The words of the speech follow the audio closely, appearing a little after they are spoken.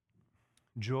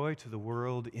Joy to the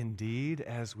world indeed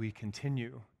as we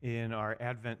continue in our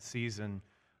Advent season,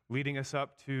 leading us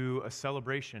up to a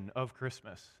celebration of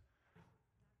Christmas.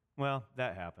 Well,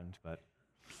 that happened, but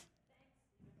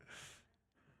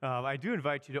I do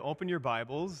invite you to open your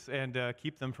Bibles and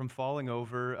keep them from falling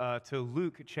over to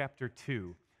Luke chapter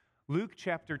 2. Luke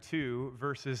chapter 2,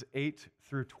 verses 8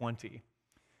 through 20.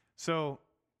 So,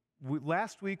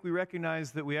 last week we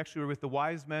recognized that we actually were with the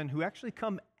wise men who actually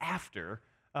come after.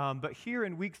 But here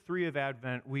in week 3 of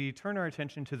Advent, we turn our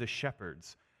attention to the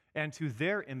shepherds and to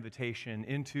their invitation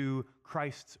into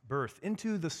Christ's birth,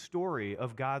 into the story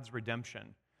of God's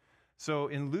redemption. So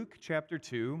in Luke chapter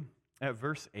 2, at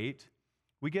verse 8,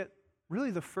 we get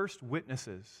really the first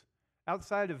witnesses.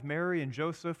 Outside of Mary and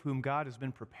Joseph, whom God has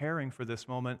been preparing for this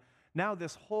moment, now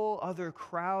this whole other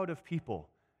crowd of people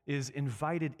is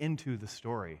invited into the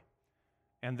story.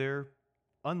 And they're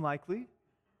unlikely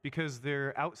because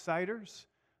they're outsiders.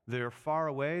 They're far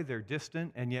away, they're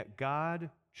distant, and yet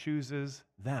God chooses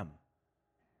them.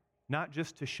 Not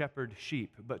just to shepherd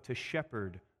sheep, but to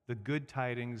shepherd the good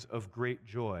tidings of great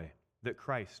joy that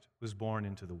Christ was born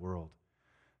into the world.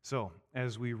 So,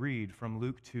 as we read from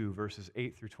Luke 2, verses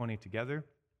 8 through 20 together,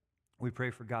 we pray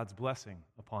for God's blessing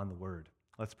upon the word.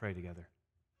 Let's pray together.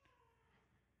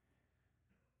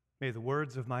 May the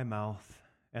words of my mouth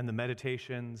and the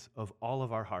meditations of all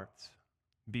of our hearts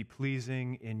be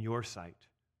pleasing in your sight,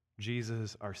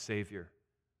 Jesus, our Savior,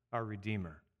 our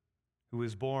Redeemer, who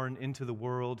is born into the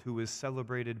world, who is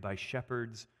celebrated by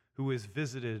shepherds, who is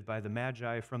visited by the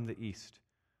Magi from the east.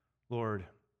 Lord,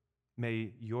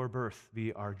 may your birth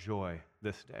be our joy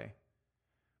this day.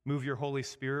 Move your Holy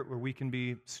Spirit where we can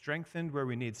be strengthened, where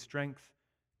we need strength,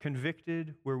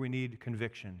 convicted where we need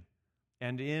conviction,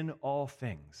 and in all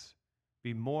things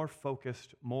be more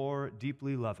focused, more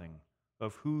deeply loving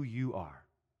of who you are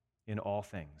in all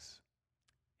things.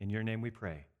 In your name we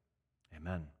pray.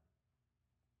 Amen.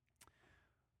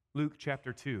 Luke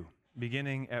chapter 2,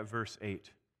 beginning at verse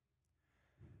 8.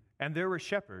 And there were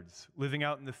shepherds living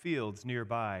out in the fields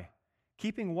nearby,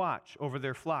 keeping watch over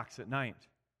their flocks at night.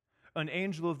 An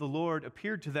angel of the Lord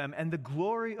appeared to them, and the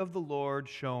glory of the Lord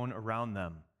shone around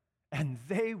them. And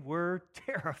they were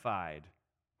terrified,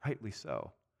 rightly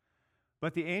so.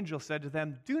 But the angel said to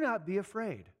them, "Do not be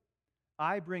afraid.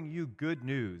 I bring you good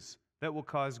news that will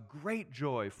cause great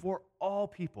joy for all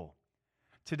people.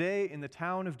 Today in the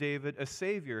town of David, a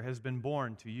Savior has been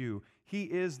born to you. He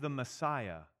is the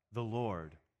Messiah, the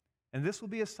Lord. And this will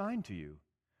be a sign to you.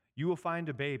 You will find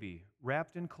a baby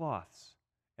wrapped in cloths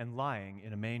and lying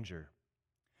in a manger."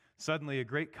 Suddenly a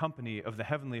great company of the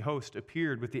heavenly host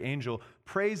appeared with the angel,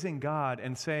 praising God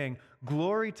and saying,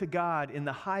 "Glory to God in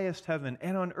the highest heaven,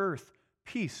 and on earth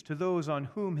peace to those on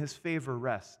whom his favor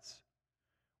rests."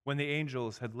 When the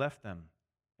angels had left them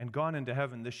and gone into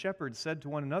heaven, the shepherds said to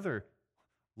one another,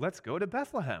 "Let's go to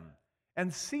Bethlehem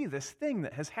and see this thing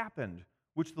that has happened,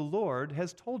 which the Lord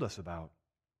has told us about."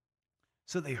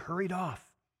 So they hurried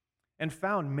off and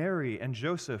found Mary and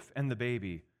Joseph and the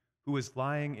baby, who was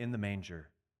lying in the manger.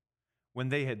 When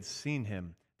they had seen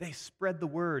him, they spread the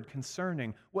word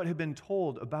concerning what had been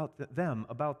told about them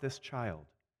about this child.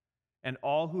 And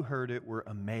all who heard it were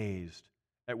amazed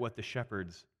at what the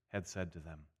shepherds had said to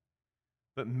them.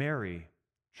 But Mary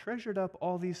treasured up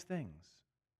all these things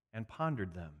and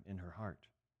pondered them in her heart.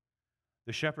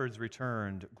 The shepherds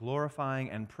returned, glorifying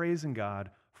and praising God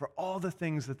for all the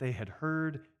things that they had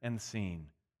heard and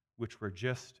seen, which were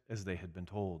just as they had been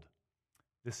told.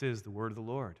 This is the word of the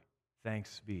Lord.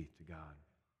 Thanks be to God.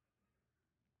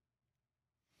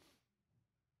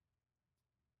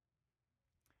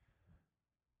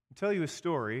 I'll tell you a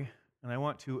story, and I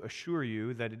want to assure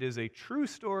you that it is a true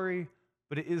story,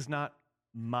 but it is not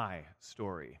my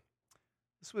story.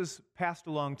 This was passed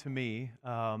along to me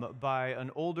by an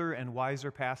older and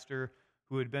wiser pastor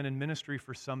who had been in ministry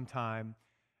for some time,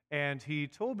 and he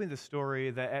told me the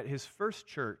story that at his first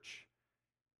church,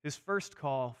 his first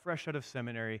call, fresh out of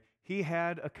seminary, he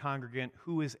had a congregant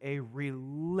who was a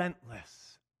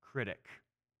relentless critic.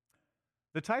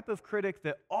 The type of critic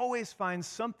that always finds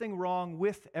something wrong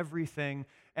with everything,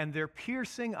 and their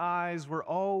piercing eyes were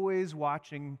always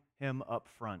watching him up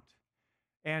front.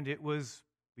 And it was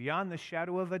beyond the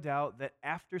shadow of a doubt that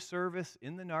after service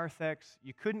in the narthex,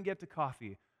 you couldn't get to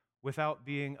coffee without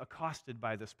being accosted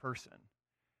by this person.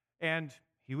 And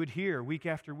he would hear week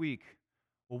after week,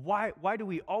 "Well, why do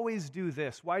we always do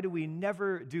this? Why do we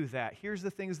never do that? Here's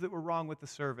the things that were wrong with the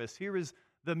service. Here is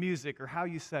the music or how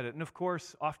you said it." And of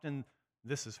course, often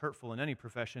this is hurtful in any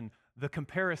profession, the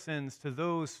comparisons to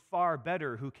those far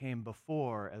better who came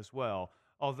before as well.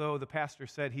 Although the pastor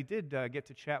said he did get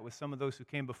to chat with some of those who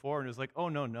came before and was like, "Oh,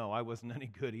 no, I wasn't any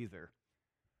good either."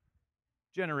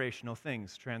 generational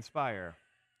things transpire.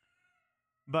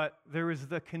 But there was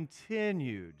the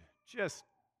continued, just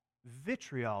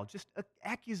vitriol, just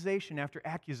accusation after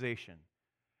accusation.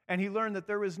 And he learned that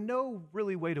there was no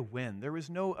really way to win. There was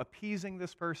no appeasing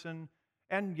this person.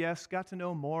 And yes, got to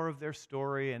know more of their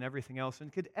story and everything else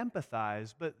and could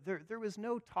empathize, but there was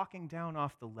no talking down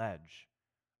off the ledge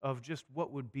of just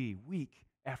what would be week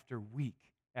after week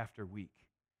after week.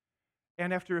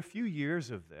 And after a few years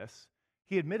of this,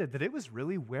 he admitted that it was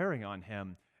really wearing on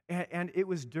him. And it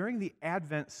was during the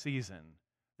Advent season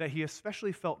that he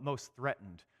especially felt most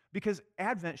threatened, because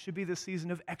Advent should be the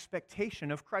season of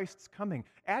expectation of Christ's coming.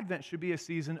 Advent should be a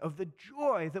season of the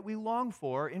joy that we long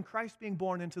for in Christ being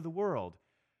born into the world.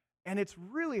 And it's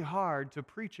really hard to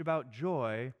preach about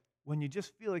joy when you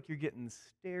just feel like you're getting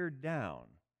stared down,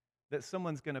 that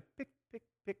someone's going to pick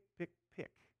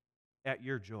at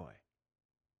your joy.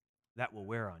 That will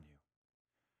wear on you.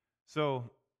 So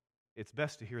it's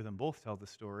best to hear them both tell the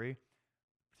story.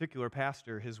 Particular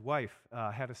pastor, his wife,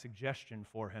 had a suggestion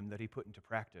for him that he put into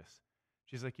practice.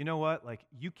 She's like, you know what? Like,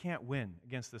 you can't win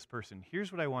against this person.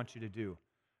 Here's what I want you to do.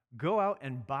 Go out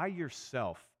and buy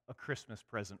yourself a Christmas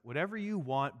present. Whatever you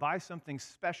want, buy something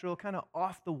special, kind of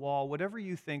off the wall, whatever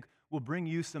you think will bring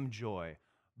you some joy.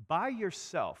 Buy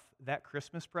yourself that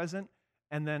Christmas present,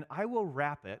 and then I will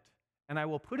wrap it, and I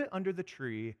will put it under the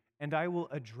tree, and I will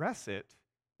address it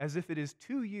as if it is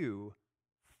to you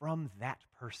from that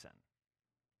person.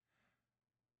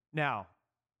 Now,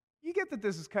 you get that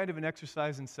this is kind of an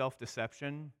exercise in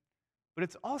self-deception, but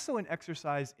it's also an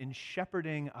exercise in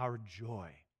shepherding our joy.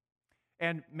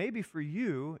 And maybe for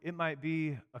you, it might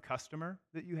be a customer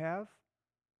that you have,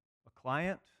 a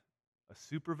client, a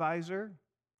supervisor,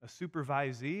 a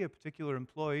supervisee, a particular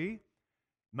employee. It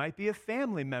might be a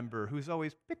family member who's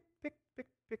always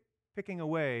picking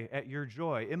away at your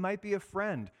joy. It might be a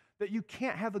friend that you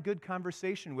can't have a good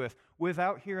conversation with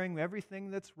without hearing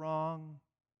everything that's wrong,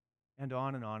 and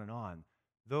on and on and on.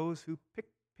 Those who pick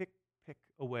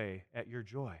away at your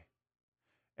joy.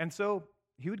 And so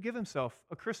he would give himself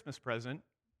a Christmas present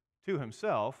to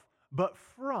himself, but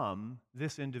from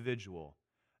this individual.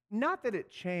 Not that it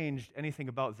changed anything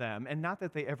about them, and not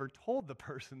that they ever told the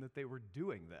person that they were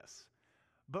doing this,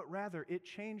 but rather it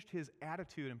changed his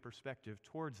attitude and perspective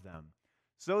towards them,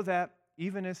 so that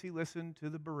even as he listened to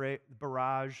the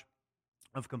barrage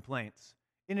of complaints,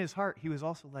 in his heart he was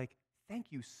also like, thank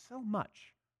you so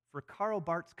much for Karl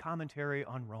Barth's commentary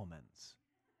on Romans.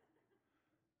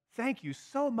 Thank you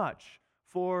so much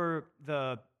for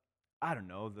the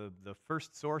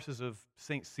first sources of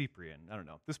St. Cyprian. I don't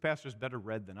know. This pastor's better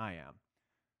read than I am.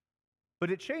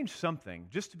 But it changed something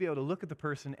just to be able to look at the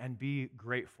person and be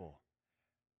grateful.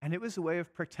 And it was a way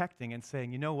of protecting and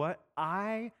saying, you know what?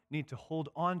 I need to hold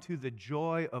on to the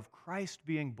joy of Christ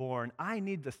being born. I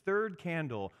need the third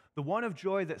candle, the one of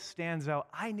joy that stands out.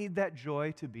 I need that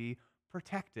joy to be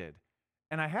protected.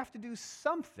 And I have to do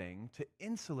something to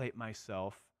insulate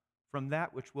myself from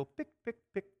that which will pick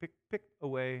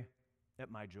away at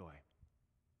my joy.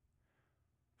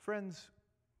 Friends,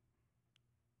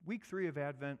 week 3 of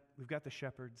Advent, we've got the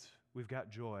shepherds, we've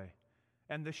got joy.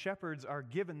 And the shepherds are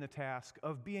given the task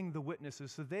of being the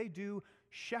witnesses, so they do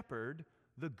shepherd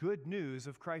the good news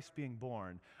of Christ being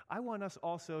born. I want us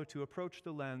also to approach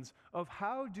the lens of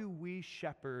how do we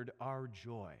shepherd our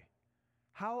joy?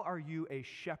 How are you a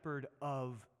shepherd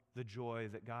of the joy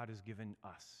that God has given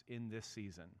us in this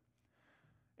season?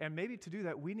 And maybe to do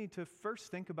that, we need to first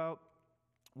think about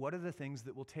what are the things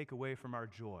that will take away from our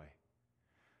joy.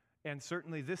 And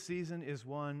certainly this season is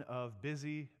one of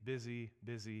busy.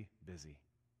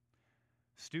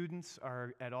 Students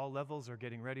are at all levels are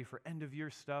getting ready for end-of-year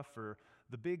stuff, for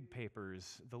the big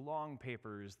papers, the long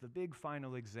papers, the big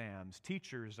final exams.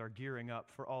 Teachers are gearing up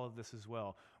for all of this as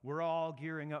well. We're all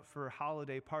gearing up for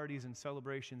holiday parties and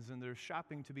celebrations, and there's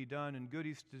shopping to be done and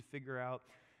goodies to figure out.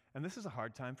 And this is a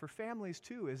hard time for families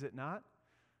too, is it not?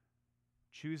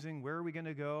 Choosing where are we going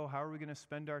to go, how are we going to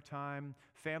spend our time.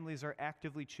 Families are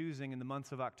actively choosing in the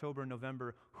months of October and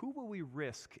November, who will we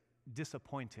risk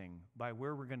disappointing by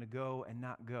where we're going to go and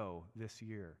not go this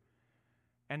year.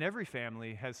 And every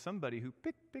family has somebody who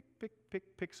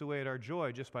picks away at our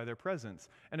joy just by their presence.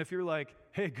 And if you're like,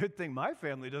 hey, good thing my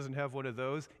family doesn't have one of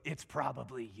those, it's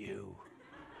probably you.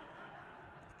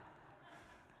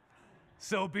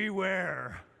 So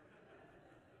beware.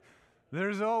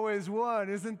 There's always one,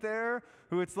 isn't there?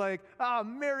 Who it's like,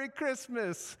 Merry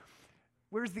Christmas.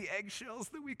 Where's the eggshells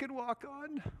that we could walk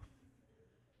on?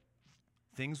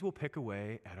 Things will pick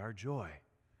away at our joy.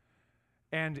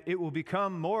 And it will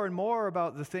become more and more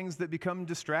about the things that become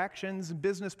distractions.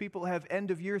 Business people have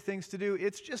end-of-year things to do.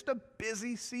 It's just a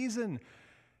busy season.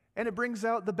 And it brings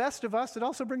out the best of us. It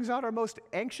also brings out our most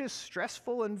anxious,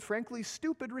 stressful, and frankly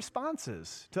stupid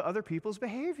responses to other people's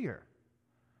behavior.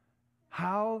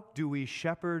 How do we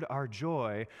shepherd our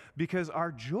joy? Because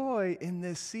our joy in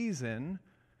this season,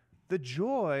 the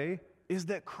joy is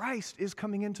that Christ is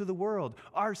coming into the world.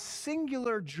 Our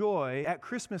singular joy at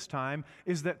Christmas time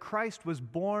is that Christ was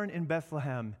born in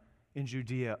Bethlehem in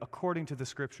Judea, according to the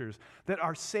Scriptures, that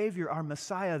our Savior, our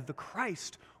Messiah, the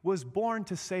Christ, was born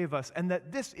to save us, and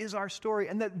that this is our story,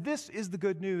 and that this is the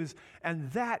good news, and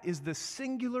that is the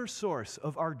singular source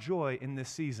of our joy in this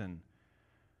season.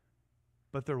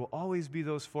 But there will always be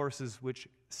those forces which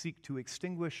seek to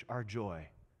extinguish our joy,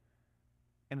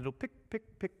 and it'll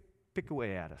pick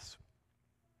away at us.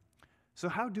 So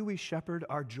how do we shepherd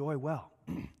our joy well?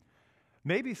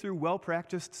 Maybe through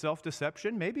well-practiced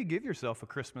self-deception. Maybe give yourself a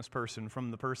Christmas person from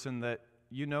the person that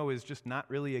you know is just not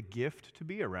really a gift to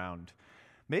be around.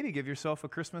 Maybe give yourself a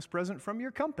Christmas present from your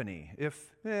company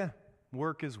if,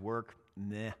 work is work,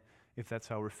 if that's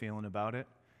how we're feeling about it.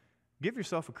 Give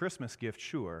yourself a Christmas gift,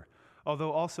 sure.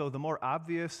 Although also the more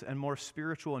obvious and more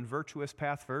spiritual and virtuous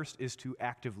path first is to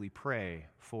actively pray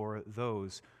for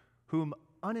those whom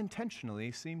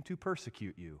unintentionally seem to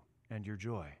persecute you and your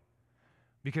joy.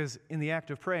 Because in the act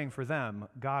of praying for them,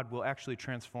 God will actually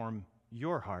transform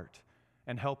your heart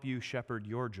and help you shepherd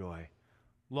your joy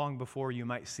long before you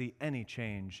might see any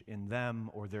change in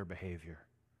them or their behavior.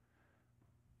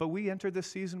 But we enter this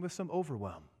season with some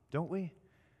overwhelm, don't we?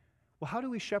 Well, how do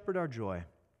we shepherd our joy?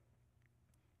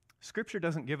 Scripture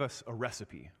doesn't give us a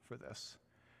recipe for this,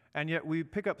 and yet we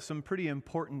pick up some pretty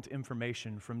important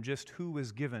information from just who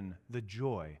was given the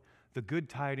joy, the good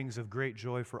tidings of great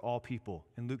joy for all people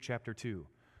in Luke chapter 2.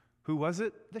 Who was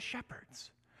it? The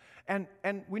shepherds. And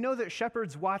we know that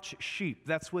shepherds watch sheep.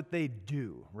 That's what they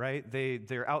do, right?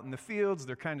 They're out in the fields.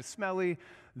 They're kind of smelly.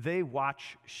 They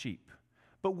watch sheep.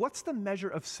 But what's the measure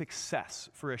of success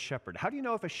for a shepherd? How do you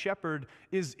know if a shepherd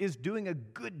is doing a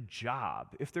good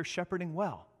job, if they're shepherding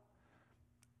well?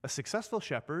 A successful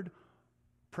shepherd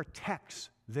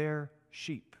protects their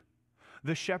sheep.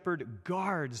 The shepherd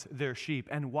guards their sheep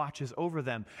and watches over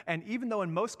them. And even though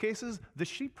in most cases the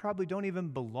sheep probably don't even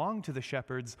belong to the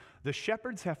shepherds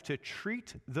have to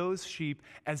treat those sheep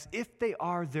as if they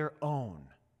are their own.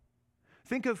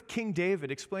 Think of King David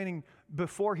explaining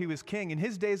before he was king, in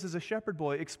his days as a shepherd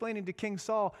boy, explaining to King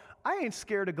Saul, I ain't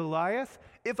scared of Goliath.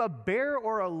 If a bear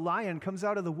or a lion comes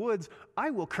out of the woods, I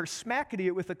will kersmackety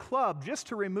it with a club just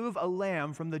to remove a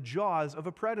lamb from the jaws of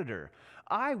a predator.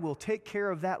 I will take care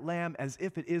of that lamb as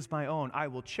if it is my own. I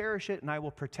will cherish it and I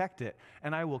will protect it,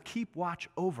 and I will keep watch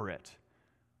over it.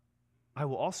 I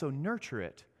will also nurture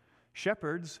it.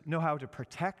 Shepherds know how to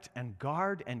protect and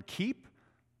guard and keep.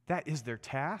 That is their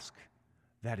task.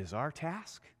 That is our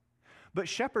task. But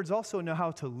shepherds also know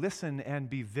how to listen and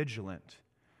be vigilant.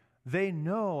 They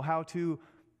know how to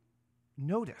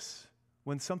notice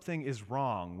when something is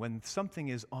wrong, when something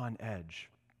is on edge.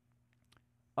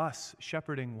 Us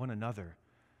shepherding one another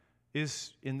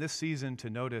is in this season to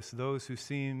notice those who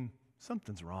seem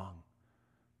something's wrong,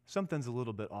 something's a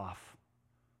little bit off,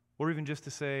 or even just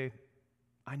to say,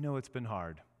 I know it's been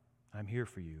hard. I'm here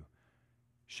for you.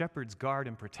 Shepherds guard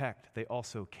and protect. They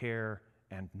also care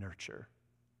and nurture.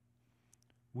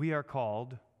 We are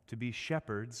called to be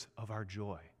shepherds of our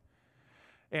joy.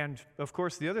 And, of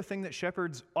course, the other thing that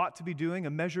shepherds ought to be doing, a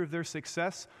measure of their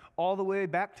success, all the way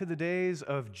back to the days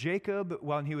of Jacob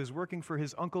when he was working for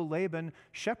his uncle Laban,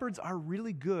 shepherds are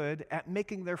really good at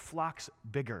making their flocks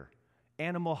bigger.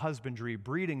 Animal husbandry,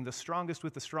 breeding the strongest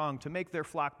with the strong to make their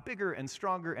flock bigger and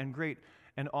stronger and great,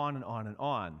 and on and on and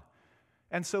on.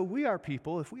 And so we are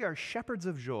people, if we are shepherds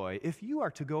of joy, if you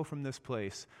are to go from this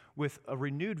place with a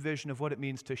renewed vision of what it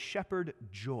means to shepherd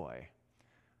joy,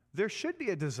 there should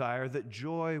be a desire that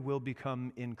joy will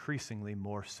become increasingly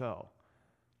more so.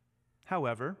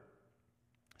 However,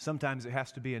 sometimes it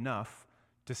has to be enough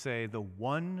to say the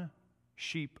one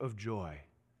sheep of joy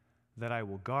that I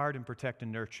will guard and protect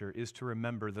and nurture is to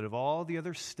remember that of all the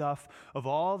other stuff, of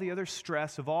all the other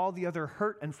stress, of all the other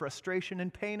hurt and frustration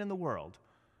and pain in the world,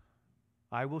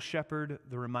 I will shepherd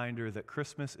the reminder that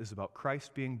Christmas is about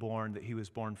Christ being born, that he was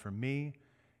born for me,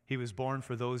 he was born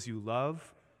for those you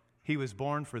love, he was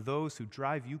born for those who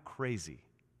drive you crazy.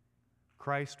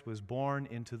 Christ was born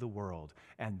into the world,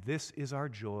 and this is our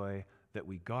joy that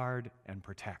we guard and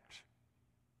protect,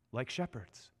 like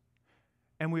shepherds.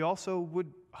 And we also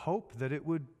would hope that it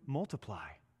would multiply.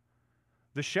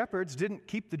 The shepherds didn't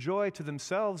keep the joy to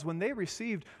themselves. When they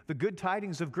received the good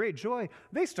tidings of great joy,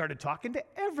 they started talking to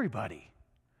everybody.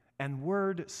 And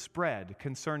word spread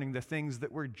concerning the things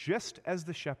that were just as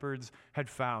the shepherds had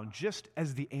found, just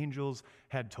as the angels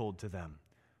had told to them.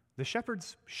 The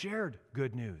shepherds shared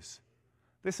good news.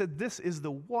 They said, this is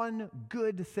the one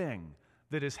good thing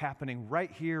that is happening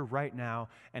right here, right now,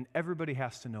 and everybody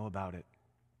has to know about it.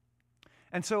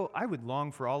 And so I would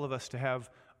long for all of us to have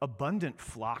abundant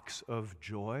flocks of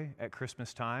joy at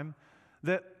Christmas time,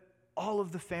 that all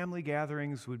of the family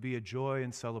gatherings would be a joy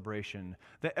and celebration,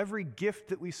 that every gift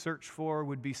that we search for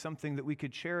would be something that we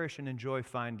could cherish and enjoy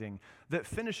finding, that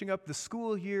finishing up the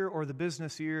school year or the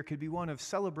business year could be one of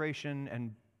celebration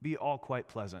and be all quite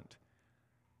pleasant.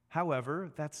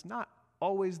 However, that's not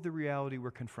always the reality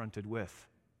we're confronted with.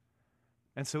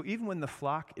 And so even when the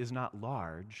flock is not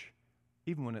large,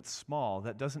 even when it's small,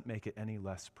 that doesn't make it any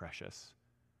less precious.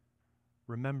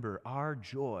 Remember, our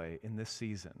joy in this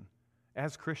season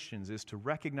as Christians is to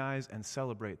recognize and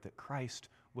celebrate that Christ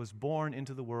was born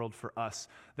into the world for us,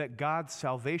 that God's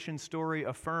salvation story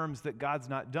affirms that God's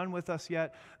not done with us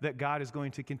yet, that God is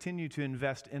going to continue to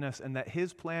invest in us, and that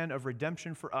his plan of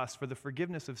redemption for us, for the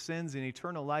forgiveness of sins and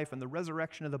eternal life and the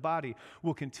resurrection of the body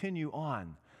will continue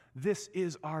on. This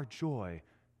is our joy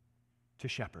to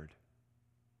shepherd,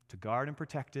 to guard and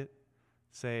protect it,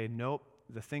 say, nope,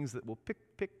 the things that will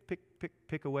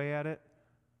pick away at it,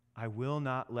 I will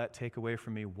not let take away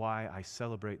from me why I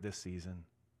celebrate this season.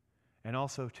 And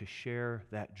also to share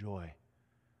that joy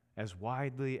as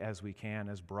widely as we can,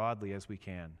 as broadly as we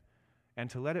can, and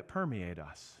to let it permeate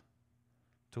us,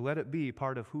 to let it be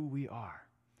part of who we are,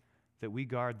 that we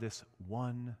guard this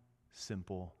one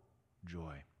simple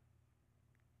joy.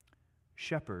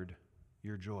 Shepherd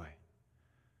your joy.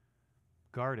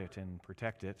 Guard it and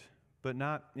protect it, but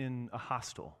not in a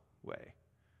hostile way,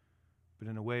 but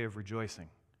in a way of rejoicing.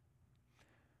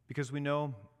 Because we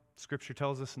know, Scripture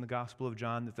tells us in the Gospel of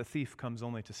John that the thief comes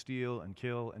only to steal and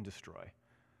kill and destroy.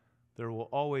 There will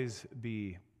always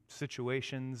be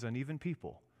situations and even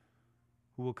people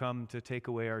who will come to take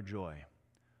away our joy.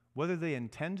 Whether they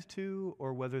intend to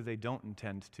or whether they don't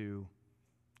intend to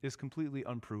is completely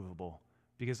unprovable,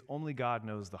 because only God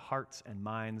knows the hearts and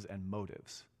minds and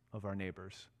motives of our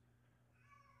neighbors.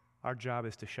 Our job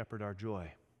is to shepherd our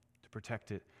joy, to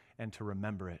protect it, and to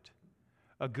remember it.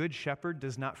 A good shepherd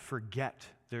does not forget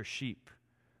their sheep.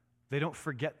 They don't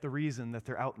forget the reason that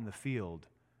they're out in the field.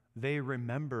 They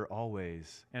remember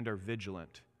always and are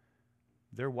vigilant.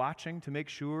 They're watching to make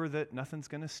sure that nothing's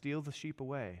going to steal the sheep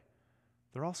away.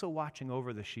 They're also watching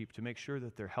over the sheep to make sure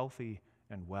that they're healthy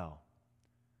and well.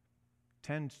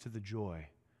 Tend to the joy,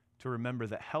 to remember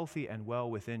that healthy and well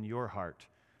within your heart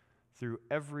through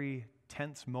every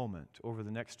tense moment over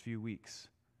the next few weeks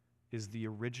is the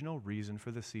original reason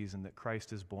for the season that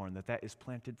Christ is born, that is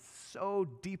planted so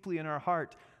deeply in our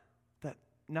heart that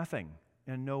nothing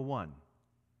and no one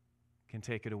can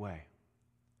take it away.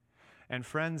 And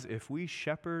friends, if we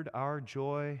shepherd our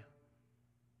joy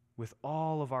with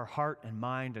all of our heart and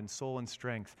mind and soul and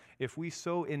strength, if we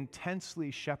so intensely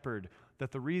shepherd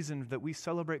that the reason that we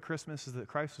celebrate Christmas is that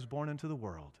Christ was born into the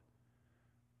world,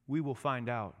 we will find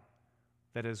out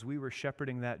that as we were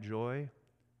shepherding that joy,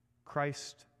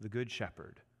 Christ, the Good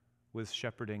Shepherd, was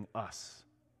shepherding us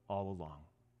all along.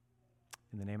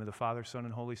 In the name of the Father, Son,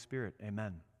 and Holy Spirit, amen.